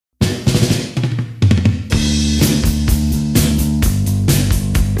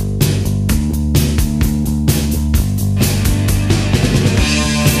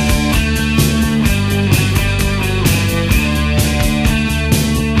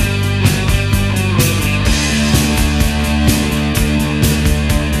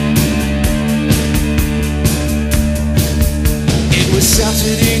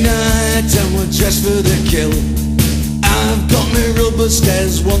dressed for the kill. I've got me rubber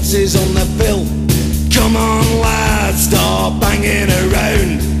stairs once he's on the bill. Come on lads, start banging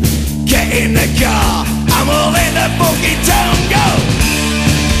around. Get in the car and we'll hit the fucking town. Go!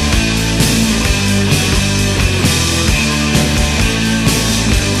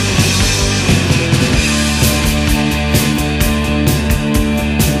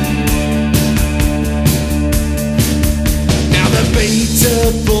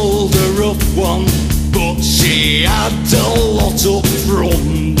 Peter pulled a rough one, but she had a lot up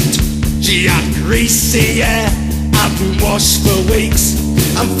front. She had greasy hair, hadn't washed for weeks,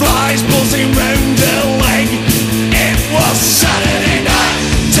 and flies buzzing round her leg. It was Saturday night,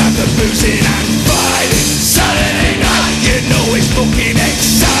 time for boozing and fighting. Saturday night, you know it's fucking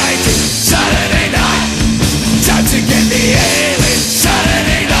exciting. Saturday night, time to get the ailing.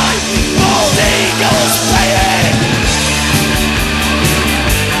 Saturday night, bald eagles playing.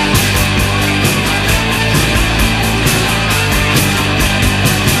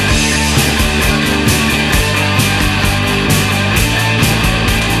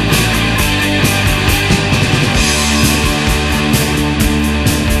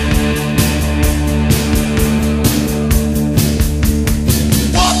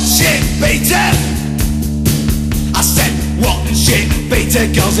 Peter, I said, what shit, Peter,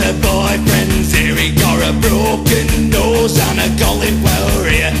 cause her boyfriend's here. He got a broken nose and a cauliflower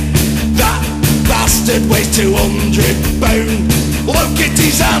ear. That bastard weighs 200 pound. Look at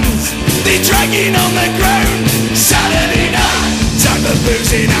his hands, they're dragging on the ground. Saturday night, time for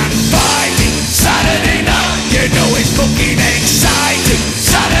boozing and fighting. Saturday night, you know it's fucking exciting.